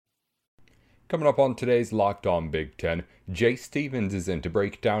Coming up on today's Locked On Big Ten, Jay Stevens is in to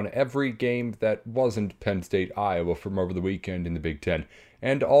break down every game that wasn't Penn State Iowa from over the weekend in the Big Ten.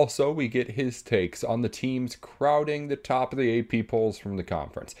 And also, we get his takes on the teams crowding the top of the AP polls from the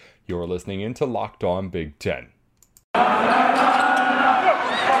conference. You're listening into Locked On Big Ten.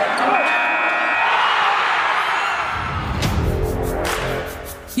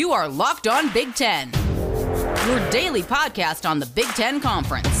 You are Locked On Big Ten, your daily podcast on the Big Ten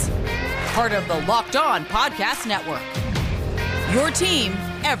Conference. Part of the Locked On Podcast Network. Your team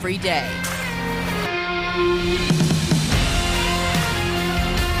every day.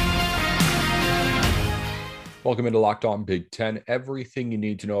 Welcome into Locked On Big Ten. Everything you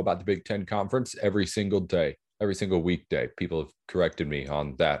need to know about the Big Ten Conference every single day, every single weekday. People have corrected me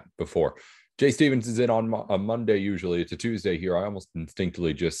on that before. Jay Stevens is in on a Monday usually. It's a Tuesday here. I almost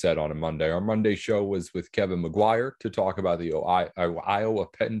instinctively just said on a Monday. Our Monday show was with Kevin McGuire to talk about the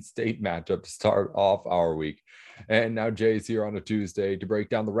Iowa-Penn State matchup to start off our week. And now Jay's here on a Tuesday to break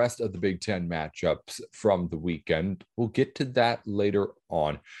down the rest of the Big Ten matchups from the weekend. We'll get to that later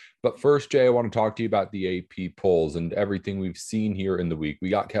on. But first, Jay, I want to talk to you about the AP polls and everything we've seen here in the week. We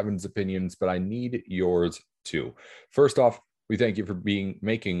got Kevin's opinions, but I need yours too. First off, we thank you for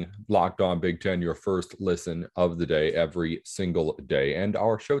making Locked On Big Ten your first listen of the day every single day. And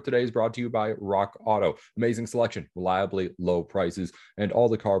our show today is brought to you by Rock Auto. Amazing selection, reliably low prices, and all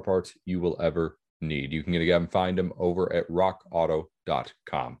the car parts you will ever need. You can again find them over at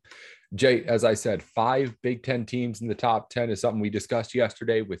rockauto.com. Jay, as I said, 5 Big Ten teams in the top 10 is something we discussed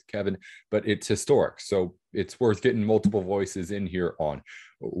yesterday with Kevin, but it's historic. So it's worth getting multiple voices in here on.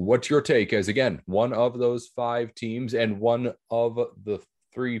 What's your take as, again, one of those 5 teams and one of the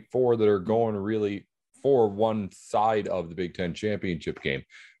 3-4 that are going really for one side of the Big Ten championship game?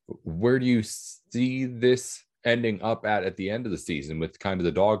 Where do you see this ending up at the end of the season with kind of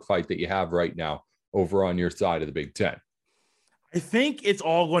the dogfight that you have right now over on your side of the Big Ten? I think it's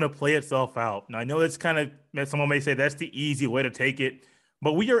all going to play itself out. Now, I know that's kind of, someone may say that's the easy way to take it,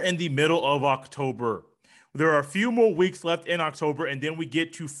 but we are in the middle of October. There are a few more weeks left in October, and then we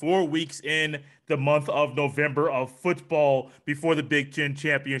get to 4 weeks in the month of November of football before the Big Ten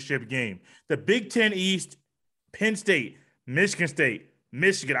championship game. The Big Ten East, Penn State,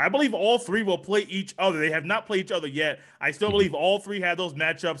 Michigan. I believe all 3 will play each other. They have not played each other yet. I still believe all 3 have those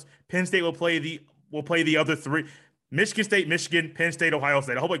matchups. Penn State will play the other 3. Michigan State, Michigan, Penn State, Ohio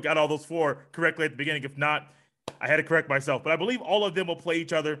State. I hope I got all those 4 correctly at the beginning. If not, I had to correct myself. But I believe all of them will play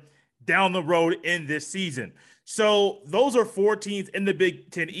each other down the road in this season. So those are 4 teams in the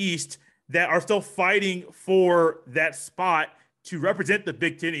Big Ten East that are still fighting for that spot to represent the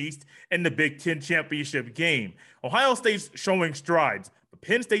Big Ten East in the Big Ten championship game. Ohio State's showing strides.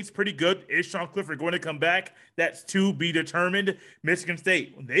 Penn State's pretty good. Is Sean Clifford going to come back? That's to be determined. Michigan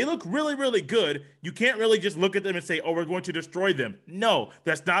State, they look really, really good. You can't really just look at them and say, oh, we're going to destroy them. No,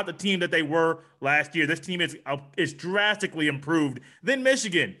 that's not the team that they were last year. This team is drastically improved. Then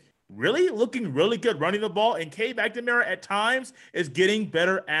Michigan, really looking really good running the ball. And Cade McNamara at times is getting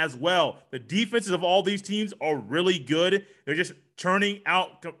better as well. The defenses of all these teams are really good. They're just turning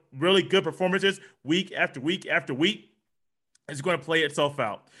out really good performances week after week after week. It's going to play itself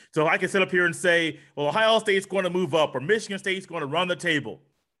out. So I can sit up here and say, well, Ohio State's going to move up or Michigan State's going to run the table.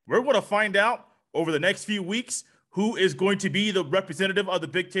 We're going to find out over the next few weeks who is going to be the representative of the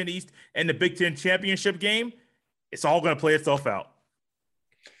Big Ten East and the Big Ten championship game. It's all going to play itself out.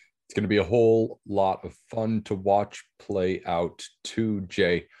 It's going to be a whole lot of fun to watch play out too,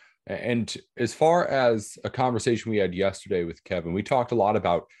 Jay. And as far as a conversation we had yesterday with Kevin, we talked a lot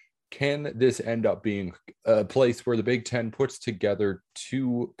about, can this end up being a place where the Big Ten puts together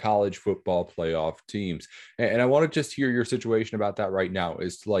 2 college football playoff teams? And I want to just hear your situation about that right now.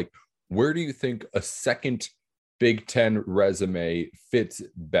 Is like, where do you think a second Big Ten resume fits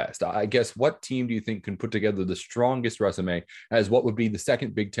best? I guess, what team do you think can put together the strongest resume as what would be the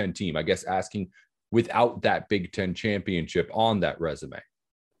second Big Ten team? I guess asking without that Big Ten championship on that resume.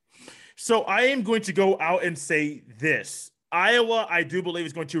 So I am going to go out and say this. Iowa, I do believe,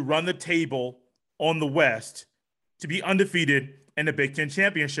 is going to run the table on the West to be undefeated in the Big Ten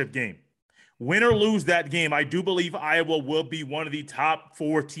championship game. Win or lose that game, I do believe Iowa will be one of the top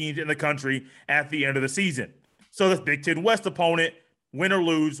 4 teams in the country at the end of the season. So this Big Ten West opponent, win or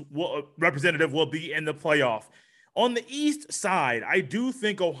lose, representative will be in the playoff. On the East side, I do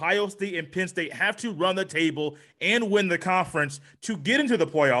think Ohio State and Penn State have to run the table and win the conference to get into the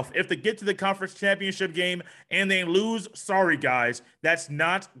playoff. If they get to the conference championship game and they lose, sorry guys, that's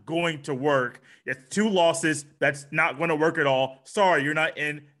not going to work. It's 2 losses. That's not going to work at all. Sorry, you're not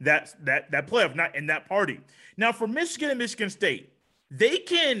in that playoff, not in that party. Now for Michigan and Michigan State, they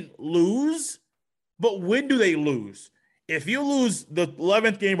can lose, but when do they lose? If you lose the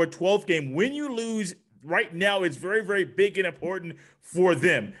 11th game or 12th game, when you lose right now, it's very, very big and important for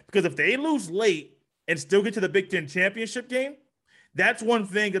them. Because if they lose late and still get to the Big Ten championship game, that's one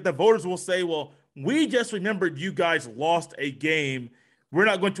thing that the voters will say, well, we just remembered you guys lost a game. We're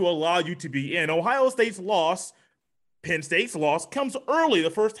not going to allow you to be in. Ohio State's loss, Penn State's loss, comes early, the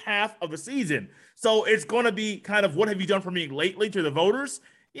first half of the season. So it's going to be kind of, what have you done for me lately to the voters?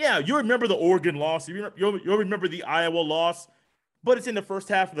 Yeah, you remember the Oregon loss. You'll remember the Iowa loss, but it's in the first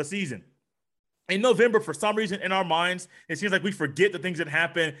half of the season. In November, for some reason in our minds, it seems like we forget the things that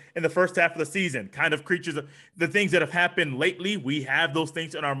happened in the first half of the season. Kind of creatures of the things that have happened lately. We have those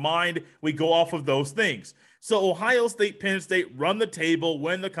things in our mind. We go off of those things. So Ohio State, Penn State, run the table,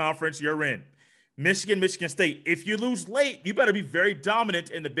 win the conference, you're in. Michigan, Michigan State. If you lose late, you better be very dominant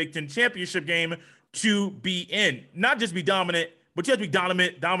in the Big Ten championship game to be in. Not just be dominant, but you have to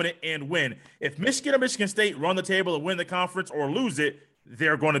be dominant and win. If Michigan or Michigan State run the table and win the conference or lose it,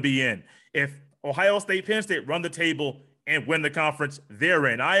 they're going to be in. If Ohio State, Penn State run the table and win the conference, they're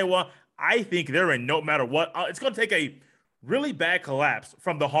in. Iowa, I think they're in no matter what. It's going to take a really bad collapse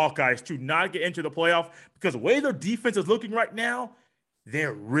from the Hawkeyes to not get into the playoff, because the way their defense is looking right now,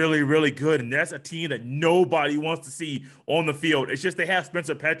 they're really, really good. And that's a team that nobody wants to see on the field. It's just they have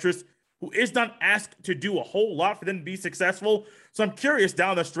Spencer Petras, who is not asked to do a whole lot for them to be successful. So I'm curious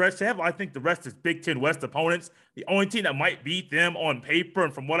down the stretch. They have, I think, the rest is Big Ten West opponents. The only team that might beat them on paper,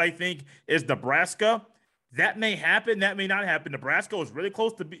 and from what I think, is Nebraska. That may happen. That may not happen. Nebraska was really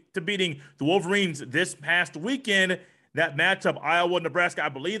close to beating the Wolverines this past weekend. That matchup, Iowa-Nebraska, I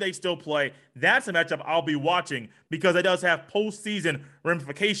believe they still play. That's a matchup I'll be watching, because it does have postseason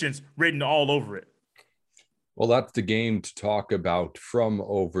ramifications written all over it. Well, that's the game to talk about from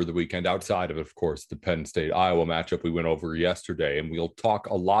over the weekend, outside of course, the Penn State-Iowa matchup we went over yesterday. And we'll talk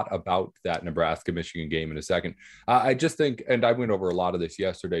a lot about that Nebraska-Michigan game in a second. I just think, and I went over a lot of this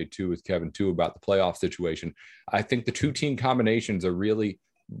yesterday too with Kevin too about the playoff situation. I think the two team combinations are really,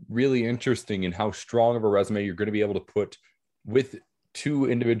 really interesting in how strong of a resume you're going to be able to put with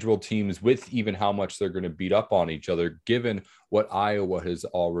two individual teams, with even how much they're going to beat up on each other, given what Iowa has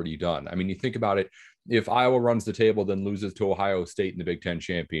already done. I mean, you think about it. If Iowa runs the table, then loses to Ohio State in the Big Ten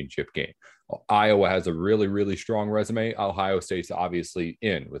championship game. Iowa has a really, really strong resume. Ohio State's obviously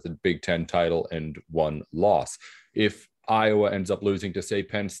in with a Big Ten title and one loss. If Iowa ends up losing to, say,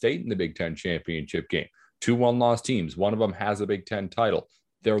 Penn State in the Big Ten championship game, 2 one-loss teams, one of them has a Big Ten title.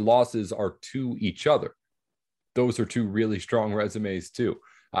 Their losses are to each other. Those are two really strong resumes too.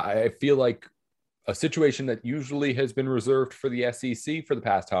 I feel like a situation that usually has been reserved for the SEC for the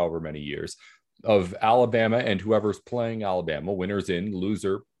past however many years, of Alabama and whoever's playing Alabama, winner's in,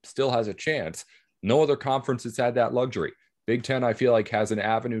 loser still has a chance. No other conference has had that luxury. Big Ten, I feel like, has an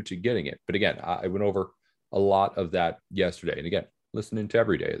avenue to getting it. But again, I went over a lot of that yesterday. And again, listening to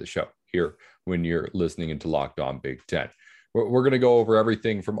every day of the show here when you're listening into Locked On Big Ten. We're going to go over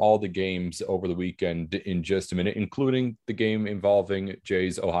everything from all the games over the weekend in just a minute, including the game involving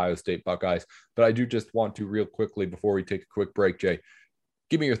Jay's Ohio State Buckeyes. But I do just want to, real quickly, before we take a quick break, Jay,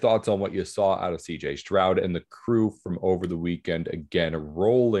 give me your thoughts on what you saw out of CJ Stroud and the crew from over the weekend. Again,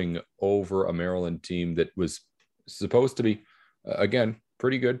 rolling over a Maryland team that was supposed to be, again,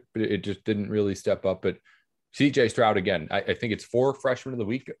 pretty good, but it just didn't really step up. But CJ Stroud, again, I think it's 4 Freshman of the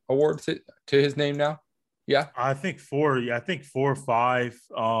Week awards to his name now. Yeah, I think 4. Yeah, I think 4 or 5.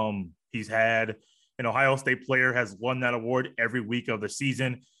 He's had an Ohio State player has won that award every week of the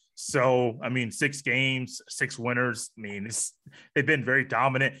season. So, I mean, 6 games, 6 winners. I mean, they've been very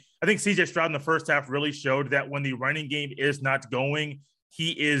dominant. I think CJ Stroud in the first half really showed that when the running game is not going,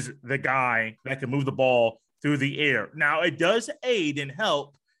 he is the guy that can move the ball through the air. Now, it does aid and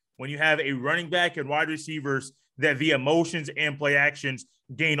help when you have a running back and wide receivers that via motions and play actions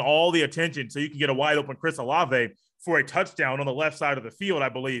gain all the attention, so you can get a wide open Chris Olave for a touchdown on the left side of the field, I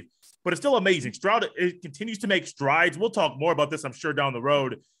believe. But it's still amazing. Stroud continues to make strides. We'll talk more about this, I'm sure, down the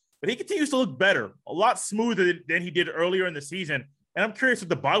road. But he continues to look better, a lot smoother than he did earlier in the season. And I'm curious with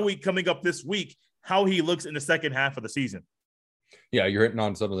the bye week coming up this week, how he looks in the second half of the season. Yeah, you're hitting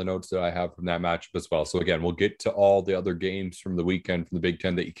on some of the notes that I have from that matchup as well. So again, we'll get to all the other games from the weekend from the Big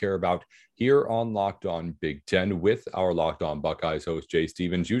Ten that you care about here on Locked On Big Ten with our Locked On Buckeyes host, Jay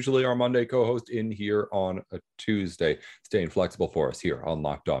Stevens, usually our Monday co-host, in here on a Tuesday, staying flexible for us here on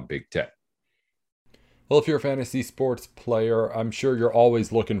Locked On Big Ten. Well, if you're a fantasy sports player, I'm sure you're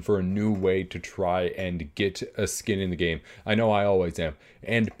always looking for a new way to try and get a skin in the game. I know I always am.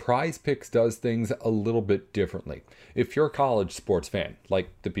 And Prize Picks does things a little bit differently. If you're a college sports fan, like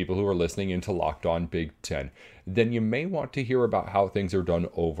the people who are listening into Locked On Big Ten, then you may want to hear about how things are done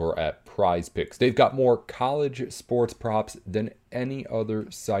over at Prize Picks. They've got more college sports props than any other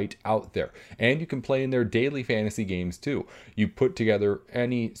site out there. And you can play in their daily fantasy games too. You put together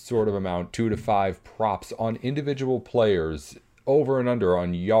any sort of amount, 2 to 5 props on individual players, over and under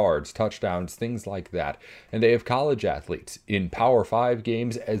on yards, touchdowns, things like that. And they have college athletes in Power 5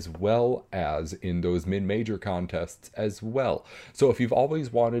 games as well as in those mid-major contests as well. So if you've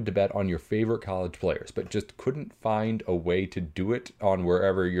always wanted to bet on your favorite college players but just couldn't find a way to do it on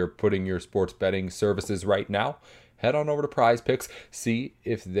wherever you're putting your sports betting services right now, head on over to Prize Picks, see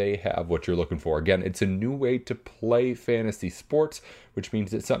if they have what you're looking for. Again, it's a new way to play fantasy sports, which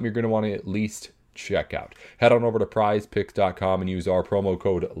means it's something you're going to want to at least check out. Head on over to prizepicks.com and use our promo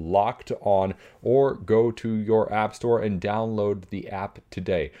code LOCKEDON, or go to your app store and download the app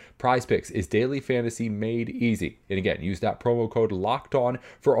today. Prize Picks is daily fantasy made easy. And again, use that promo code LOCKEDON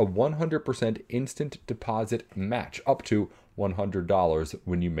for a 100% instant deposit match up to $100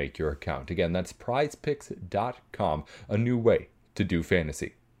 when you make your account. Again, that's prizepicks.com, a new way to do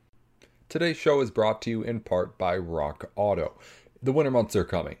fantasy. Today's show is brought to you in part by Rock Auto. The winter months are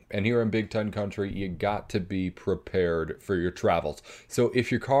coming, and here in Big Ten country, you got to be prepared for your travels. So if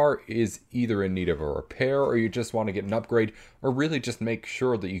your car is either in need of a repair, or you just want to get an upgrade, or really just make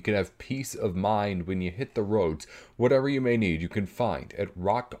sure that you can have peace of mind when you hit the roads, whatever you may need, you can find at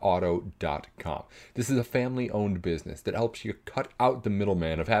rockauto.com. This is a family-owned business that helps you cut out the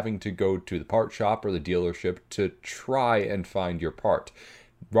middleman of having to go to the part shop or the dealership to try and find your part.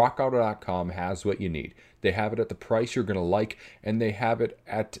 RockAuto.com has what you need. They have it at the price you're going to like, and they have it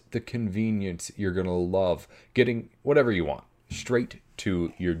at the convenience you're going to love, getting whatever you want straight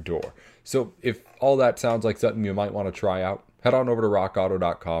to your door. So if all that sounds like something you might want to try out, head on over to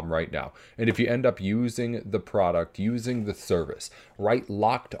rockauto.com right now. And if you end up using the product, using the service, write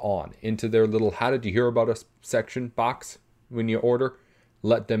Locked On into their little "How did you hear about us" section box when you order.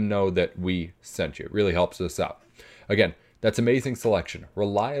 Let them know that we sent you. It really helps us out. Again, that's amazing selection,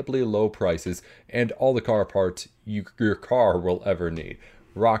 reliably low prices, and all the car parts your car will ever need.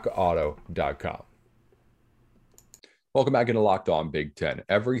 RockAuto.com. Welcome back into Locked On Big Ten.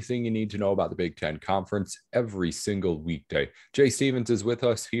 Everything you need to know about the Big Ten Conference every single weekday. Jay Stevens is with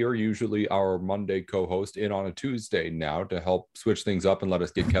us here, usually our Monday co-host, in on a Tuesday now to help switch things up and let us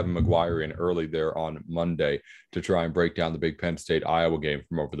get Kevin McGuire in early there on Monday to try and break down the Big Penn State-Iowa game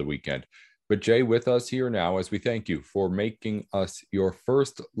from over the weekend. But Jay with us here now as we thank you for making us your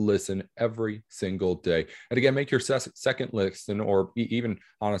first listen every single day. And again, make your second listen, or even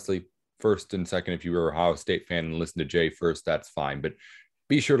honestly, first and second if you were a Ohio State fan and listen to Jay first, that's fine. But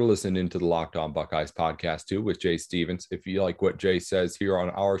be sure to listen into the Locked On Buckeyes podcast too with Jay Stevens if you like what Jay says here on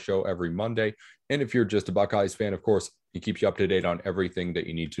our show every Monday. And if you're just a Buckeyes fan, of course, he keeps you up to date on everything that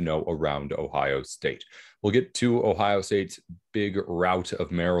you need to know around Ohio State. We'll get to Ohio State's big rout of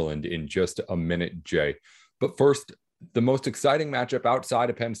Maryland in just a minute, Jay. But first, the most exciting matchup outside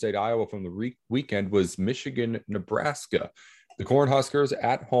of Penn State, Iowa from the weekend was Michigan, Nebraska. The Cornhuskers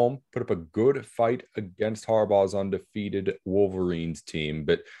at home put up a good fight against Harbaugh's undefeated Wolverines team,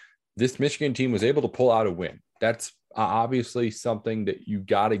 but this Michigan team was able to pull out a win. That's obviously something that you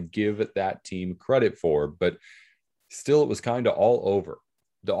got to give that team credit for, but still it was kind of all over.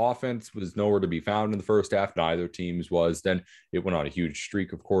 The offense was nowhere to be found in the first half. Neither team's was. Then it went on a huge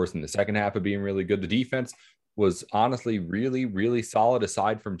streak, of course, in the second half of being really good. The defense was honestly really, really solid,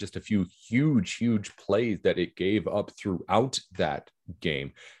 aside from just a few huge plays that it gave up throughout that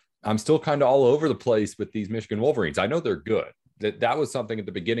game. I'm still kind of all over the place with these Michigan Wolverines. I know they're good. That was something at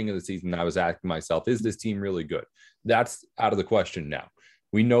the beginning of the season I was asking myself, is this team really good? That's out of the question now.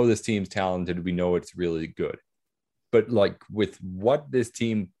 We know this team's talented. We know it's really good. But like with what this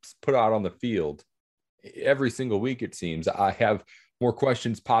team put out on the field every single week, it seems, I have more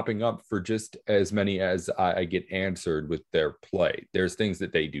questions popping up for just as many as I get answered with their play. There's things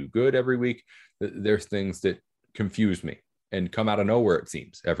that they do good every week. There's things that confuse me and come out of nowhere, it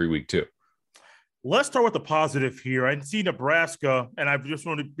seems, every week too. Let's start with the positive here. I see Nebraska, and I just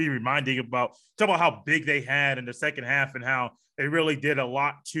want to be reminding talk about how big they had in the second half and how they really did a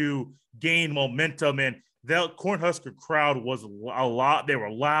lot to gain momentum. And the Cornhusker crowd was a lot. They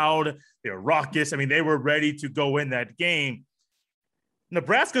were loud. They were raucous. I mean, they were ready to go in that game.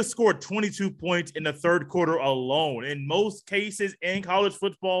 Nebraska scored 22 points in the third quarter alone. In most cases in college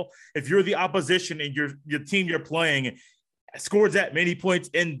football, if you're the opposition and your team you're playing scores that many points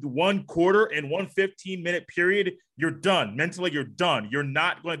in one quarter, in one 15-minute period, you're done. Mentally, you're done. You're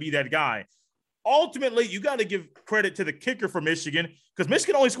not going to be that guy. Ultimately, you got to give credit to the kicker for Michigan, because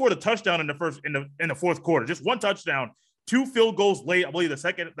Michigan only scored a touchdown in the fourth quarter, just one touchdown. 2 field goals late, I believe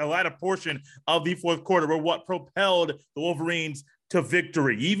the latter portion of the fourth quarter were what propelled the Wolverines to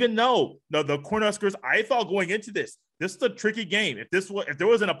victory. Even though the Cornhuskers, I thought going into this is a tricky game. If there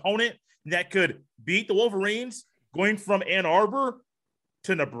was an opponent that could beat the Wolverines going from Ann Arbor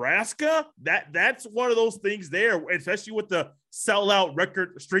to Nebraska, that's one of those things there, especially with the sellout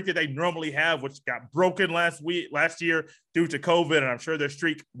record streak that they normally have, which got broken last year due to COVID, and I'm sure their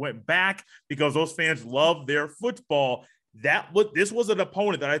streak went back because those fans love their football. This was an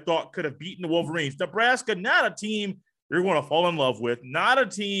opponent that I thought could have beaten the Wolverines. Nebraska, not a team you're going to fall in love with, not a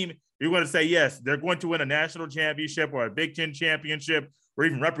team you're going to say, yes, they're going to win a national championship or a Big Ten championship or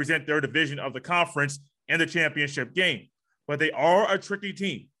even represent their division of the conference in the championship game. But they are a tricky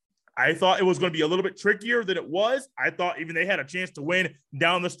team. I thought it was going to be a little bit trickier than it was. I thought even they had a chance to win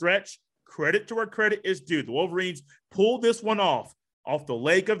down the stretch. Credit to where credit is due. The Wolverines pulled this one off the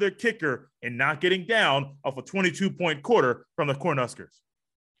leg of their kicker and not getting down off a 22-point quarter from the Cornhuskers.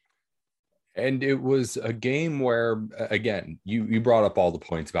 And it was a game where, again, you brought up all the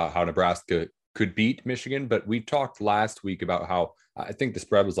points about how Nebraska could beat Michigan, but we talked last week about how I think the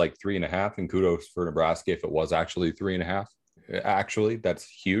spread was like 3.5, and kudos for Nebraska if it was actually 3.5. Actually, that's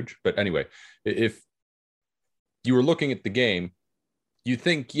huge. But anyway, if you were looking at the game, you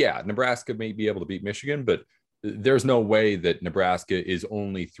think, yeah, Nebraska may be able to beat Michigan, but there's no way that Nebraska is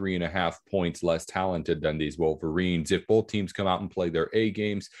only 3.5 points less talented than these Wolverines. If both teams come out and play their A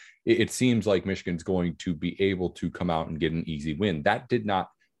games, it seems like Michigan's going to be able to come out and get an easy win. That did not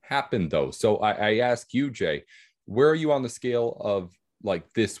happen, though. So I ask you, Jay, where are you on the scale of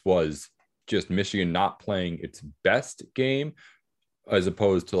like this was just Michigan not playing its best game, as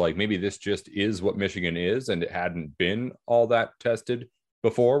opposed to like maybe this just is what Michigan is and it hadn't been all that tested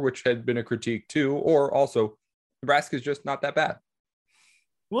before, which had been a critique too, or also Nebraska's just not that bad? A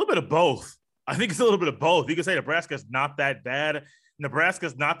little bit of both. I think it's a little bit of both. You can say Nebraska's not that bad.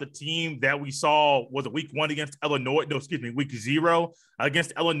 Nebraska's not the team that we saw was a week 1 against Illinois. No, excuse me, week 0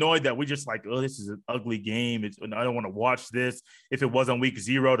 against Illinois that we just like, oh, this is an ugly game. I don't want to watch this. If it was on week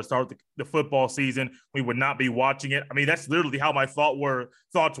 0 to start the football season, we would not be watching it. I mean, that's literally how my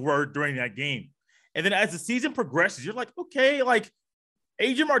thoughts were during that game. And then as the season progresses, you're like, okay, like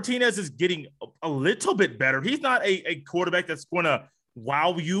Adrian Martinez is getting a little bit better. He's not a quarterback that's going to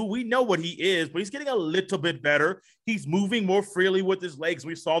wow you. We know what he is, but he's getting a little bit better. He's moving more freely with his legs.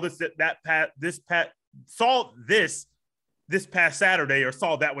 We saw this past Saturday, or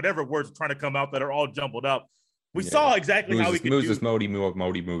saw that, whatever words are trying to come out that are all jumbled up. We saw exactly how he could do.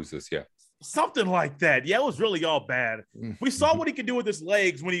 Modi Moses, yeah. Something like that. Yeah, it was really all bad. We saw what he could do with his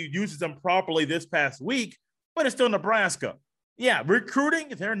legs when he uses them properly this past week, but it's still Nebraska. Yeah, recruiting,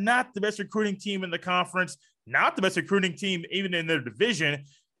 they're not the best recruiting team in the conference, not the best recruiting team even in their division.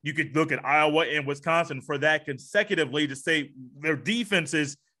 You could look at Iowa and Wisconsin for that consecutively to say their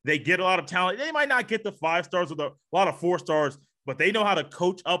defenses, they get a lot of talent. They might not get the 5 stars or a lot of 4 stars, but they know how to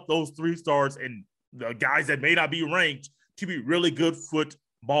coach up those 3 stars and the guys that may not be ranked to be really good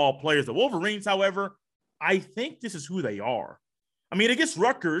football players. The Wolverines, however, I think this is who they are. I mean, against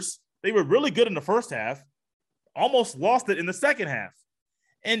Rutgers, they were really good in the first half, almost lost it in the second half.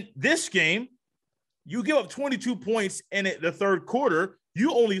 And this game, you give up 22 points in the third quarter,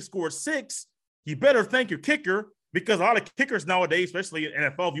 you only score 6. You better thank your kicker, because a lot of kickers nowadays, especially in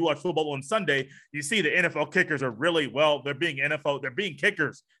NFL, if you watch football on Sunday, you see the NFL kickers are really, well, they're being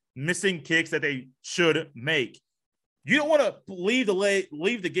kickers, missing kicks that they should make. You don't want to leave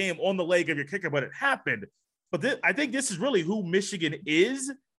the game on the leg of your kicker, but it happened. But I think this is really who Michigan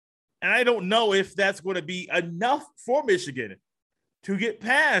is. And I don't know if that's going to be enough for Michigan to get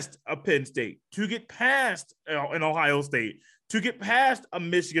past a Penn State, to get past an Ohio State, to get past a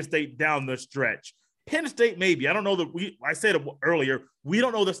Michigan State down the stretch. Penn State, maybe. I don't know I said it earlier, we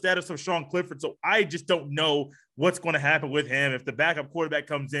don't know the status of Sean Clifford, so I just don't know what's going to happen with him. If the backup quarterback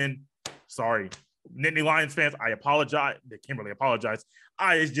comes in, sorry. Nittany Lions fans, I apologize. They can't really apologize.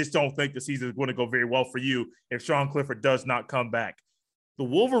 I just don't think the season is going to go very well for you if Sean Clifford does not come back. The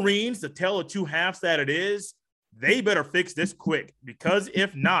Wolverines, the tale of 2 halves that it is, they better fix this quick, because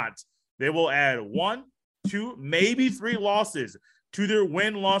if not, they will add 1, 2, maybe 3 losses to their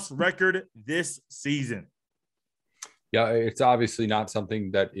win-loss record this season. Yeah, it's obviously not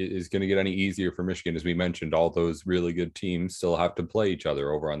something that is going to get any easier for Michigan. As we mentioned, all those really good teams still have to play each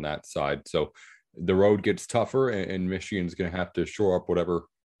other over on that side. So the road gets tougher, and Michigan's going to have to shore up whatever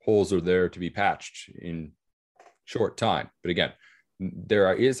holes are there to be patched in short time. But again,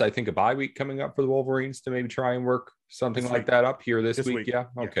 there is, I think, a bye week coming up for the Wolverines to maybe try and work something like that up here this week. Yeah.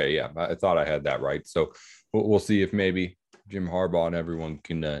 Okay. Yeah. I thought I had that right. So we'll see if maybe Jim Harbaugh and everyone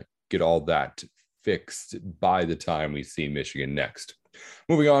can get all that fixed by the time we see Michigan next.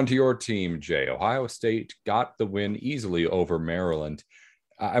 Moving on to your team, Jay. Ohio State got the win easily over Maryland.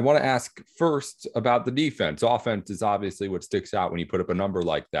 I want to ask first about the defense. Offense is obviously what sticks out when you put up a number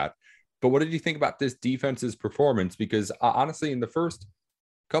like that. But what did you think about this defense's performance? Because honestly, in the first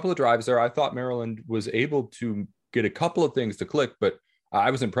couple of drives there, I thought Maryland was able to get a couple of things to click, but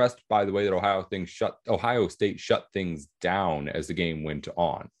I was impressed by the way that Ohio State shut things down as the game went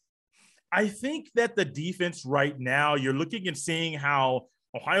on. I think that the defense right now, you're looking and seeing how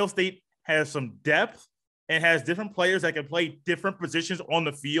Ohio State has some depth and has different players that can play different positions on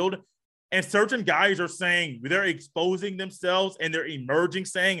the field. And certain guys are saying they're exposing themselves and they're emerging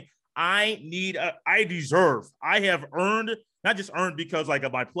saying, I have earned, not just earned because like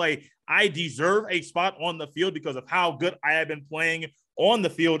of my play, I deserve a spot on the field because of how good I have been playing on the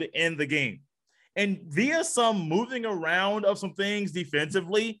field in the game. And via some moving around of some things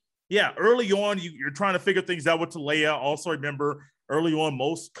defensively, yeah, early on, you're trying to figure things out with Talia. Also, remember, early on,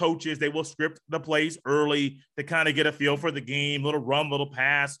 most coaches, they will script the plays early to kind of get a feel for the game, little run, little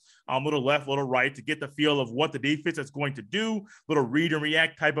pass, little left, little right, to get the feel of what the defense is going to do, little read and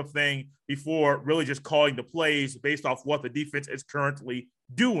react type of thing before really just calling the plays based off what the defense is currently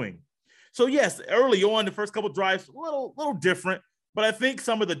doing. So, yes, early on, the first couple of drives, a little different, but I think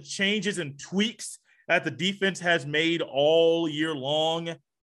some of the changes and tweaks that the defense has made all year long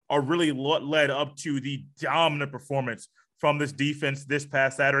are really what led up to the dominant performance from this defense this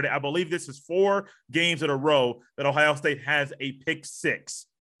past Saturday. I believe this is 4 games in a row that Ohio State has a pick six.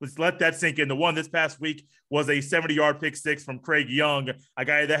 Let's let that sink in. The one this past week was a 70-yard pick six from Craig Young, a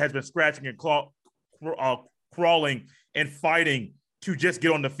guy that has been scratching and crawling and fighting to just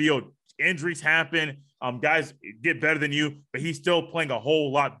get on the field. Injuries happen. Guys get better than you, but he's still playing a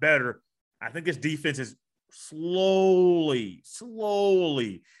whole lot better. I think this defense is slowly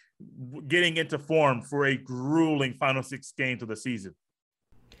getting into form for a grueling final 6 games of the season.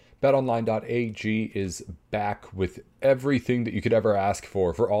 BetOnline.ag is back with everything that you could ever ask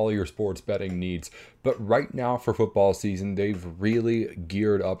for all your sports betting needs. But right now for football season, they've really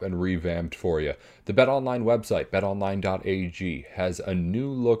geared up and revamped for you. The BetOnline website, betonline.ag, has a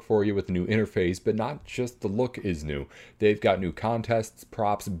new look for you with a new interface, but not just the look is new. They've got new contests,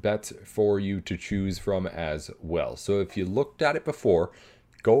 props, bets for you to choose from as well. So if you looked at it before,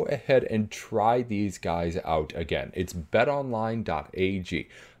 go ahead and try these guys out again. It's betonline.ag.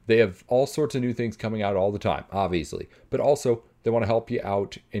 They have all sorts of new things coming out all the time, obviously, but also they want to help you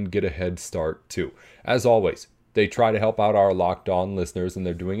out and get a head start too. As always, they try to help out our Locked On listeners, and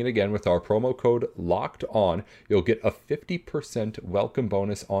they're doing it again with our promo code Locked On. You'll get a 50% welcome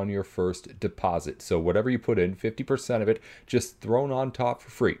bonus on your first deposit. So whatever you put in, 50% of it just thrown on top for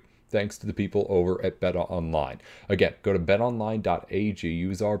free, thanks to the people over at BetOnline. Again, go to betonline.ag,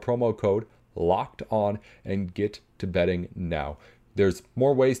 use our promo code Locked On, and get to betting now. There's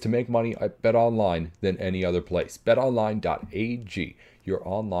more ways to make money at BetOnline than any other place. BetOnline.ag, your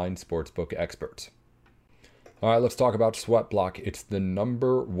online sportsbook experts. All right, let's talk about Sweatblock. It's the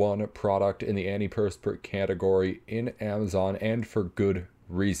 #1 product in the antiperspirant category in Amazon, and for good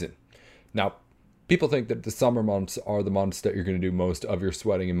reason. Now, people think that the summer months are the months that you're going to do most of your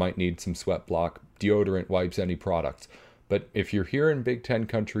sweating and might need some Sweatblock deodorant, wipes, any products. But if you're here in Big Ten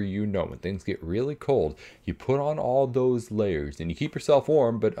country, you know when things get really cold, you put on all those layers and you keep yourself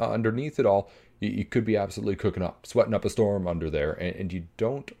warm, but underneath it all, you could be absolutely cooking up, sweating up a storm under there, and you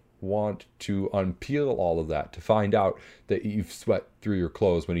don't want to unpeel all of that to find out that you've sweat through your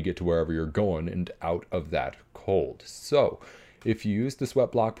clothes when you get to wherever you're going and out of that cold. So if you use the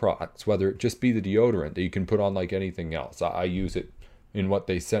Sweatblock products, whether it just be the deodorant that you can put on like anything else, I use it in what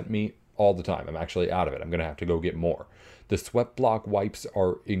they sent me all the time. I'm actually out of it. I'm going to have to go get more. The Sweatblock wipes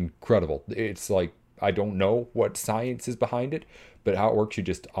are incredible. It's like, I don't know what science is behind it, but how it works, you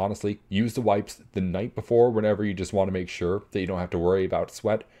just honestly use the wipes the night before whenever you just want to make sure that you don't have to worry about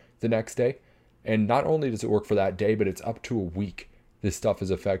sweat the next day. And not only does it work for that day, but it's up to a week this stuff is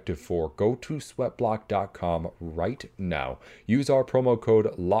effective for. Go to sweatblock.com right now. Use our promo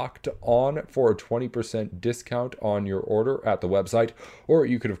code LOCKEDON for a 20% discount on your order at the website. Or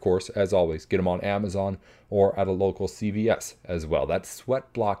you could, of course, as always, get them on Amazon or at a local CVS as well. That's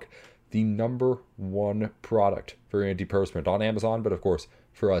Sweatblock, the #1 product for antiperspirant on Amazon, but of course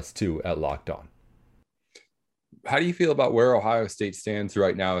for us too at Locked On. How do you feel about where Ohio State stands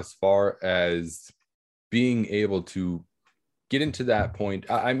right now as far as being able to get into that point?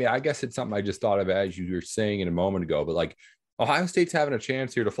 I mean, I guess it's something I just thought of as you were saying in a moment ago, but like Ohio State's having a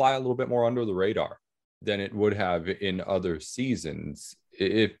chance here to fly a little bit more under the radar than it would have in other seasons.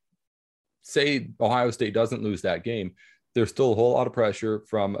 If, say, Ohio State doesn't lose that game, there's still a whole lot of pressure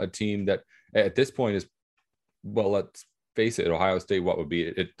from a team that at this point is, well, let's face it, Ohio State, what would be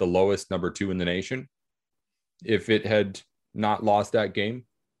it, the lowest number 2 in the nation if it had not lost that game?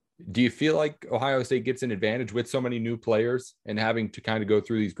 Do you feel like Ohio State gets an advantage with so many new players and having to kind of go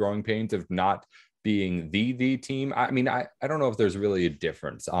through these growing pains of not being the team? I mean, I don't know if there's really a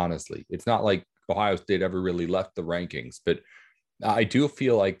difference, honestly. It's not like Ohio State ever really left the rankings, but I do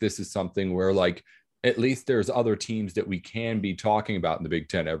feel like this is something where, like, at least there's other teams that we can be talking about in the Big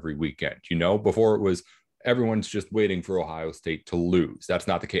Ten every weekend. You know, before it was everyone's just waiting for Ohio State to lose. That's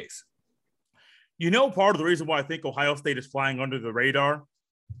not the case. You know, part of the reason why I think Ohio State is flying under the radar,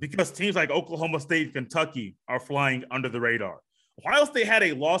 because teams like Oklahoma State and Kentucky are flying under the radar. Ohio State had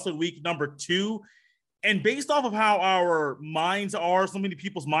a loss in week number 2. And based off of how our minds are, so many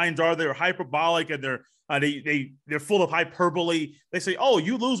people's minds are, they're hyperbolic and they're full of hyperbole. They say, oh,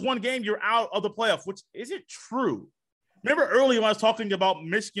 you lose one game, you're out of the playoff, which isn't true. Remember earlier when I was talking about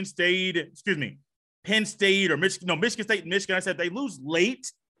Penn State or Michigan State and Michigan, I said they lose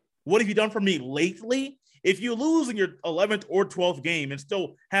late. What have you done for me lately? If you lose in your 11th or 12th game and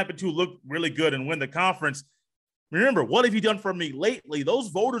still happen to look really good and win the conference, remember, what have you done for me lately? Those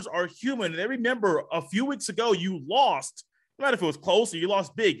voters are human. And they remember a few weeks ago, you lost. No matter if it was close or you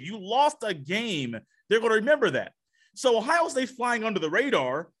lost big, you lost a game. They're going to remember that. So Ohio State's flying under the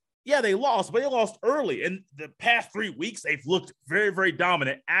radar. Yeah, they lost, but they lost early. In the past 3 weeks, they've looked very, very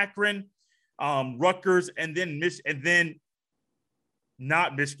dominant. Akron, Rutgers, and then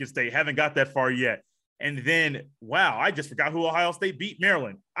not Michigan State. Haven't got that far yet. And then, wow, I just forgot who Ohio State beat.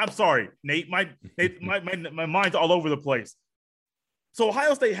 Maryland. I'm sorry, Nate. My mind's all over the place. So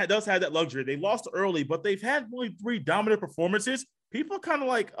Ohio State does have that luxury. They lost early, but they've had really 3 dominant performances. People are kind of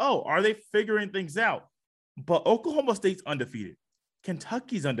like, oh, are they figuring things out? But Oklahoma State's undefeated.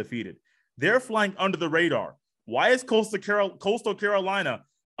 Kentucky's undefeated. They're flying under the radar. Why is Coastal Carolina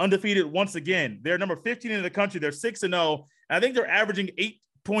undefeated once again? They're number 15 in the country. They're 6-0. And I think they're averaging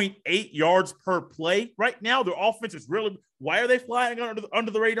 8.8 yards per play. Right now, their offense is really – why are they flying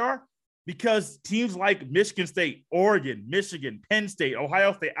under the radar? Because teams like Michigan State, Oregon, Michigan, Penn State,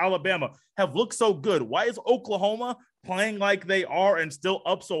 Ohio State, Alabama have looked so good. Why is Oklahoma playing like they are and still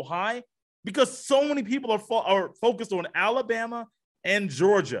up so high? Because so many people are focused on Alabama and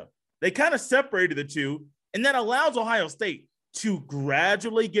Georgia. They kind of separated the two, and that allows Ohio State to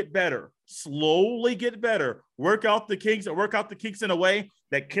gradually get better, slowly get better, work out the kinks in a way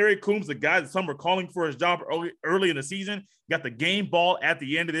that Kerry Coombs, the guy that some were calling for his job early in the season, got the game ball at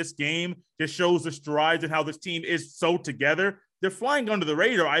the end of this game. Just shows the strides and how this team is so together. They're flying under the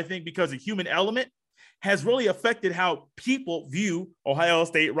radar, I think, because the human element has really affected how people view Ohio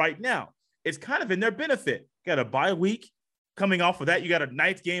State right now. It's kind of in their benefit. Got a bye week coming off of that. You got a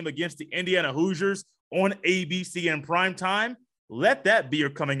ninth game against the Indiana Hoosiers on ABC in prime time. Let that be your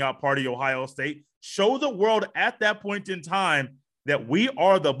coming out party, Ohio State. Show the world at that point in time that we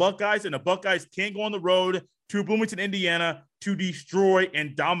are the Buckeyes, and the Buckeyes can go on the road to Bloomington, Indiana, to destroy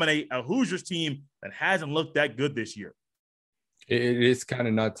and dominate a Hoosiers team that hasn't looked that good this year. It is kind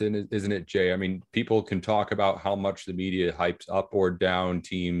of nuts, isn't it, Jay? I mean, people can talk about how much the media hypes up or down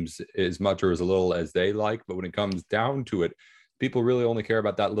teams as much or as little as they like, but when it comes down to it, people really only care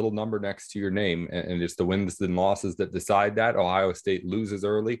about that little number next to your name, and it's the wins and losses that decide that. Ohio State loses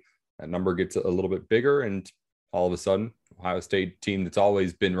early, that number gets a little bit bigger, and all of a sudden, Ohio State team that's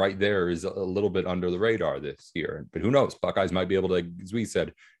always been right there is a little bit under the radar this year. But who knows? Buckeyes might be able to, as we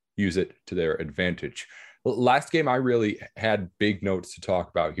said, use it to their advantage. Last game I really had big notes to talk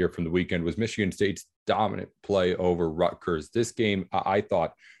about here from the weekend was Michigan State's dominant play over Rutgers. This game, I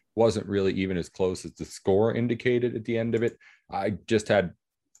thought, wasn't really even as close as the score indicated at the end of it. I just had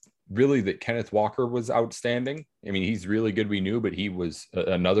really that Kenneth Walker was outstanding. I mean, he's really good, we knew, but he was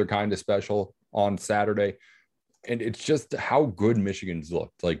another kind of special on Saturday. And it's just how good Michigan's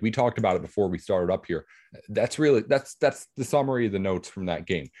looked. Like we talked about it before we started up here. That's the summary of the notes from that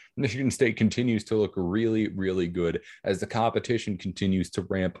game. Michigan State continues to look really, really good as the competition continues to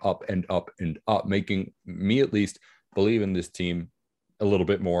ramp up and up and up, making me at least believe in this team a little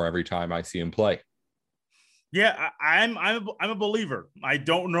bit more every time I see him play. Yeah, I'm a believer. I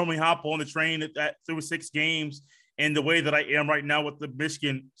don't normally hop on the train at through 6 games in the way that I am right now with the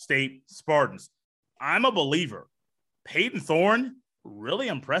Michigan State Spartans. I'm a believer. Peyton Thorne, really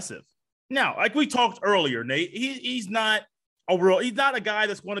impressive. Now, like we talked earlier, Nate, he's not a guy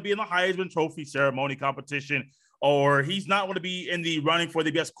that's going to be in the Heisman Trophy ceremony competition, or he's not going to be in the running for the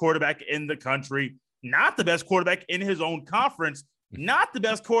best quarterback in the country, not the best quarterback in his own conference, not the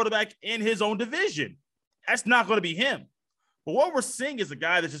best quarterback in his own division. That's not going to be him. But what we're seeing is a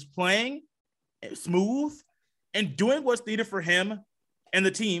guy that's just playing smooth and doing what's needed for him and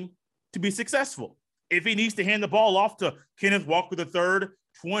the team to be successful. If he needs to hand the ball off to Kenneth Walker III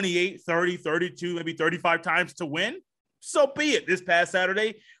 28, 30, 32, maybe 35 times to win, so be it. This past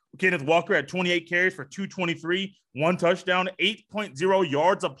Saturday, Kenneth Walker had 28 carries for 223, 1 touchdown, 8.0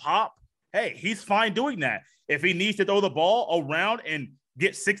 yards a pop. Hey, he's fine doing that. If he needs to throw the ball around and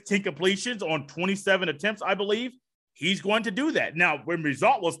get 16 completions on 27 attempts, I believe, he's going to do that. Now, when the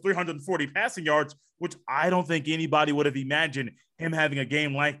result was 340 passing yards, which I don't think anybody would have imagined him having a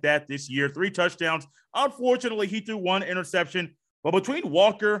game like that this year. 3 touchdowns. Unfortunately, he threw 1 interception. But between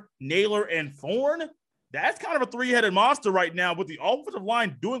Walker, Naylor, and Thorne, that's kind of a 3-headed monster right now with the offensive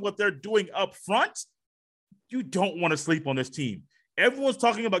line doing what they're doing up front. You don't want to sleep on this team. Everyone's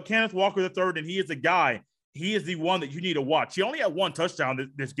talking about Kenneth Walker III, and he is the guy. He is the one that you need to watch. He only had 1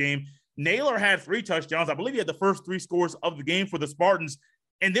 touchdown this game. Naylor had 3 touchdowns. I believe he had the first 3 scores of the game for the Spartans,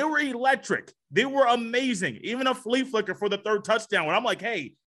 and they were electric. They were amazing. Even a flea flicker for the 3rd touchdown. And I'm like,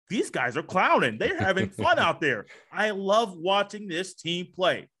 hey, these guys are clowning. They're having fun out there. I love watching this team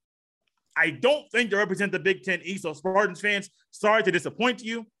play. I don't think they represent the Big Ten East. So Spartans fans, sorry to disappoint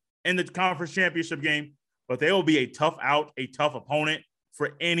you in the conference championship game, but they will be a tough out, a tough opponent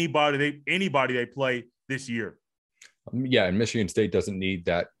for anybody they play this year. Yeah, and Michigan State doesn't need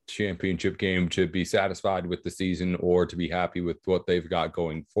that championship game to be satisfied with the season or to be happy with what they've got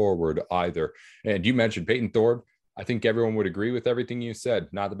going forward either. And you mentioned Peyton Thorne. I think everyone would agree with everything you said.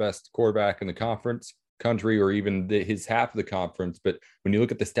 Not the best quarterback in the conference, country, or even his half of the conference. But when you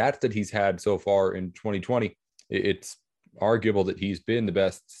look at the stats that he's had so far in 2020, it's arguable that he's been the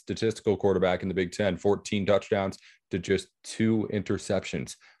best statistical quarterback in the Big Ten. 14 touchdowns to just 2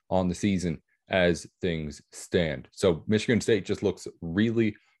 interceptions on the season as things stand. So Michigan State just looks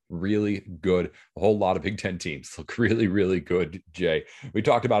really, really good. A whole lot of Big Ten teams look really, really good, Jay. We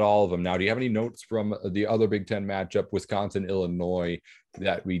talked about all of them. Now, do you have any notes from the other Big Ten matchup, Wisconsin, Illinois,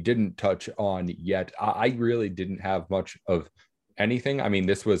 that we didn't touch on yet? I really didn't have much of anything. I mean,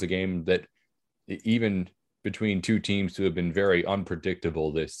 this was a game that even between 2 teams who have been very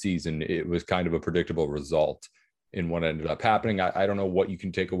unpredictable this season, it was kind of a predictable result in what ended up happening. I don't know what you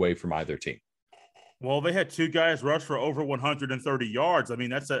can take away from either team. Well, they had 2 guys rush for over 130 yards. I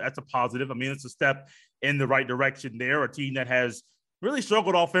mean, that's a positive. I mean, it's a step in the right direction there. A team that has really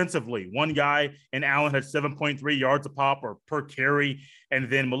struggled offensively. One guy in Allen had 7.3 yards a pop or per carry,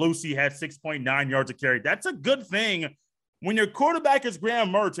 and then Malusi had 6.9 yards a carry. That's a good thing when your quarterback is Graham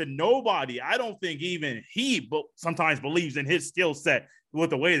Mertz, and nobody, I don't think even he sometimes believes in his skill set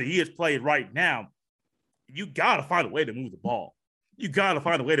with the way that he is played right now. You got to find a way to move the ball. You got to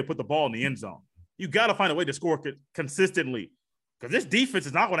find a way to put the ball in the end zone. You got to find a way to score consistently, because this defense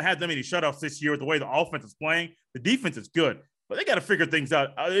is not going to have that many shutouts this year with the way the offense is playing. The defense is good, but they got to figure things out.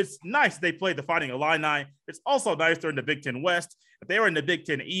 It's nice they played the Fighting Illini. It's also nice they're in the Big Ten West. If they were in the Big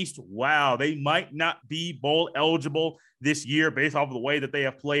Ten East, wow, they might not be bowl eligible this year based off of the way that they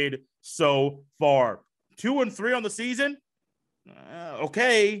have played so far. 2-3 on the season.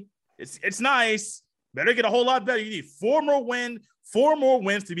 Okay, it's nice. Better get a whole lot better. You need 4 more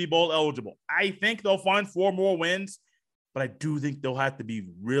wins to be bowl eligible. I think they'll find 4 more wins, but I do think they'll have to play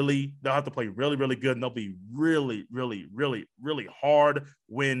really, really good, and they'll be really, really, really, really hard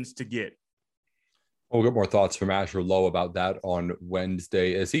wins to get. We'll get more thoughts from Asher Lowe about that on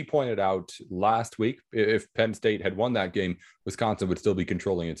Wednesday. As he pointed out last week, if Penn State had won that game, Wisconsin would still be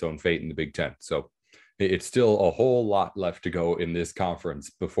controlling its own fate in the Big Ten. So it's still a whole lot left to go in this conference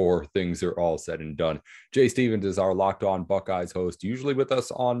before things are all said and done. Jay Stevens is our Locked On Buckeyes host, usually with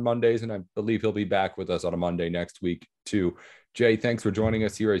us on Mondays, and I believe he'll be back with us on a Monday next week too. Jay, thanks for joining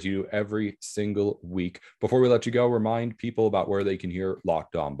us here as you do every single week. Before we let you go, remind people about where they can hear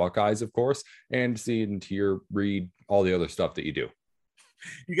Locked On Buckeyes, of course, and see and hear, read all the other stuff that you do.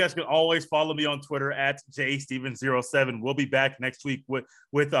 You guys can always follow me on Twitter at jstevens07. We'll be back next week with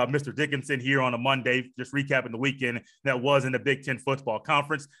Mr. Dickinson here on a Monday, just recapping the weekend that was in the Big Ten Football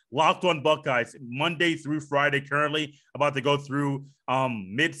Conference. Locked On Buckeyes, Monday through Friday, currently about to go through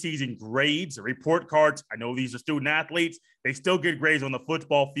mid-season grades, report cards. I know these are student athletes. They still get grades on the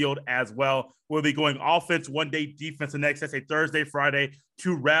football field as well. We'll be going offense one day, defense the next. That's a Thursday, Friday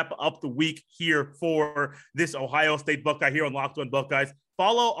to wrap up the week here for this Ohio State Buckeye here on Locked On Buckeyes.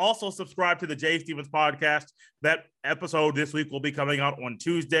 Follow, also subscribe to the Jay Stevens podcast. That episode this week will be coming out on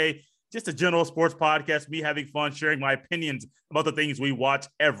Tuesday. Just a general sports podcast, me having fun, sharing my opinions about the things we watch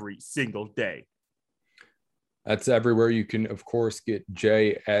every single day. That's everywhere. You can, of course, get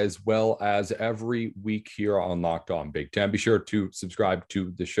Jay as well as every week here on Locked On Big Ten. Be sure to subscribe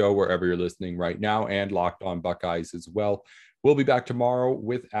to the show wherever you're listening right now, and Locked On Buckeyes as well. We'll be back tomorrow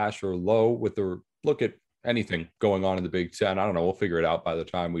with Asher Lowe with a look at anything going on in the Big Ten. I don't know. We'll figure it out by the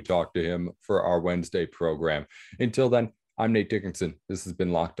time we talk to him for our Wednesday program. Until then, I'm Nate Dickinson. This has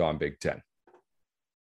been Locked On Big Ten.